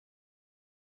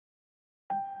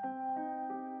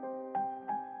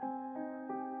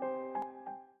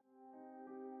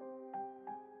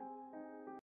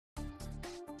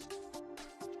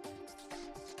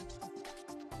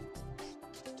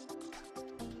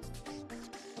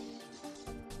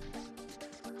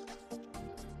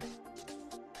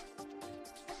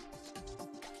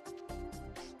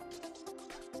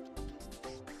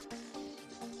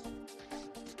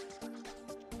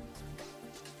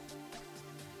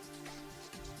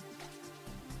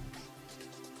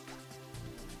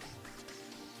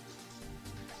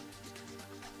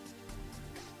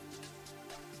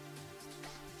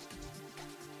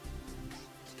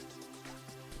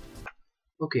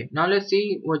Okay, now let's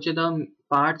see what are the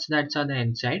parts that are the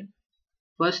inside.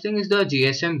 First thing is the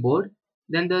GSM board,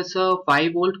 then there's a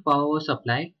 5-volt power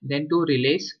supply, then 2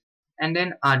 relays, and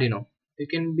then Arduino. It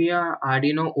can be a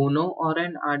Arduino Uno or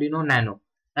an Arduino Nano.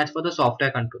 That's for the software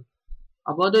control.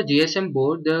 About the GSM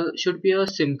board, there should be a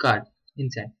SIM card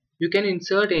inside. You can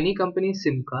insert any company's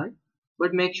SIM card,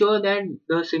 but make sure that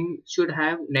the SIM should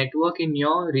have network in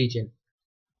your region.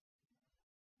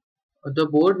 The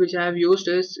board which I have used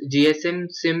is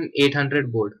GSM SIM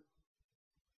 800 board.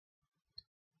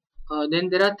 Then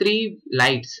there are 3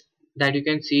 lights that you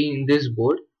can see in this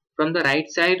board. From the right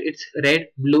side it's red,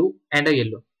 blue and a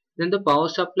yellow. Then the power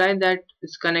supply that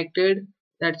is connected,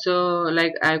 that's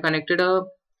like I have connected a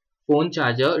phone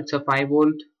charger. It's a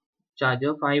 5-volt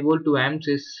charger. 5-volt 2 amps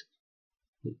is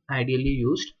ideally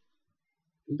used.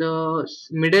 The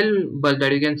middle bulb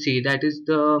that you can see, that is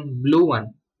the blue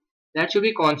one, that should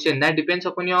be constant. That depends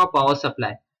upon your power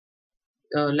supply.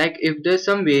 Like if there's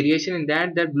some variation in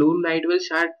that, that blue light will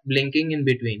start blinking in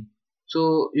between.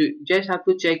 So you just have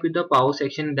to check with the power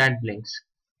section that blinks.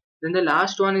 Then the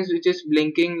last one is which is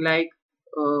blinking like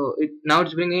now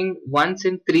it's blinking once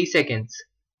in 3 seconds.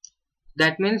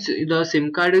 That means the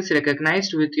SIM card is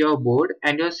recognized with your board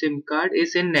and your SIM card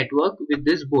is in network with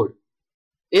this board.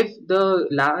 If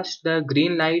the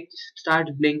green light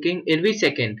starts blinking every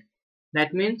second,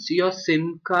 that means your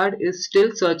SIM card is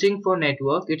still searching for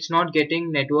network. It's not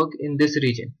getting network in this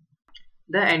region.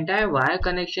 The entire wire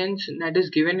connections that is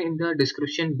given in the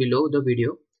description below the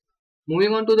video.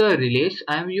 Moving on to the relays,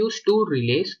 I have used 2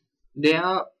 relays. They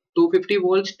are 250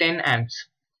 volts 10 amps.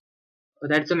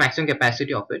 That's the maximum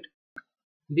capacity of it.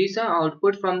 These are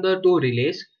output from the 2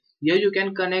 relays. Here you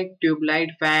can connect tube light,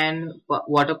 fan,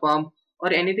 water pump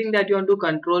or anything that you want to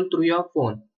control through your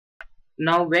phone.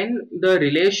 Now when the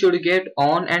relay should get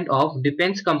on and off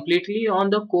depends completely on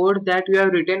the code that you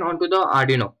have written onto the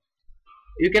Arduino.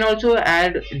 You can also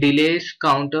add delays,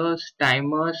 counters,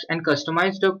 timers and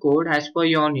customize the code as per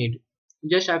your need. You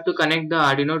just have to connect the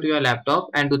Arduino to your laptop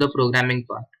and do the programming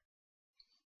part.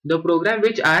 The program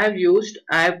which I have used,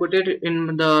 I have put it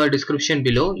in the description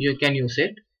below. You can use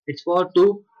it. It's for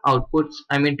 2 outputs,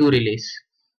 2 relays.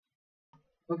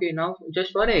 Okay, now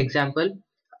just for an example,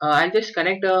 I'll just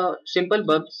connect a simple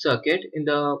bulb circuit in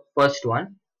the first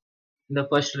one, in the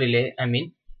first relay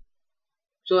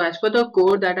So as per the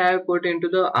code that I have put into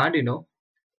the Arduino,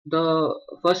 the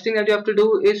first thing that you have to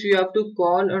do is you have to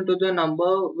call onto the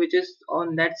number which is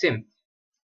on that SIM.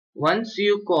 Once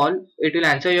you call, it will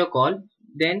answer your call.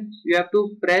 Then you have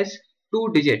to press 2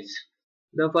 digits.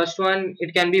 The first one,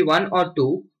 it can be 1 or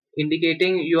 2,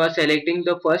 indicating you are selecting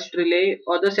the first relay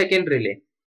or the second relay.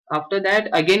 After that,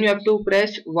 again you have to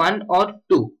press 1 or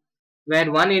 2,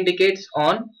 where 1 indicates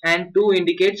on and 2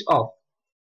 indicates off.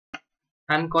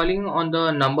 I am calling on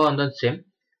the number on the SIM.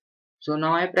 So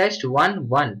now I pressed 1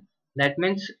 1. That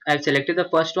means I have selected the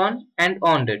first one and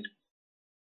on it.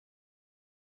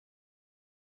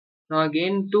 Now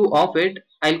again to off it,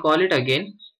 I'll call it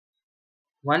again.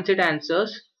 Once it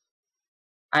answers,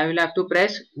 I will have to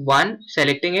press 1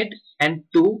 selecting it and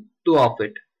 2 to off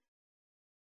it.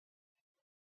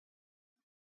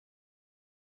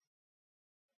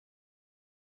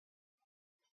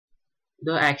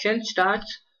 The action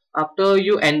starts after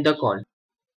you end the call.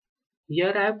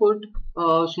 Here I put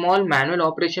a small manual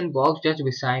operation box just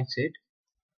besides it.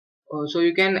 So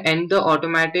you can end the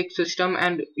automatic system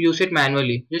and use it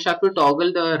manually. You just have to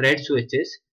toggle the red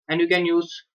switches and you can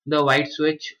use the white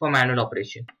switch for manual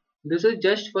operation. This is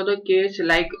just for the case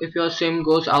like if your SIM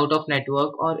goes out of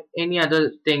network or any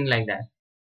other thing like that.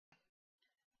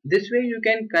 This way you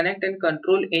can connect and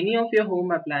control any of your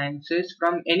home appliances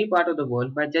from any part of the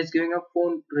world by just giving a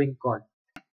phone ring call.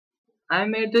 I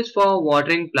made this for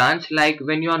watering plants, like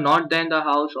when you are not there in the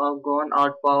house or gone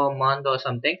out for a month or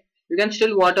something. You can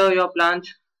still water your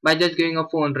plants by just giving a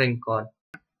phone ring call.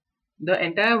 The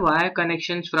entire wire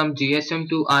connections from GSM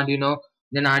to Arduino,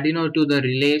 then Arduino to the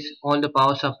relays, all the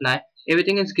power supply,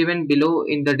 everything is given below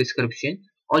in the description.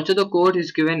 Also the code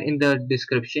is given in the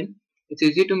description. It's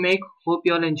easy to make. Hope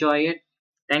you all enjoy it.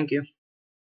 Thank you.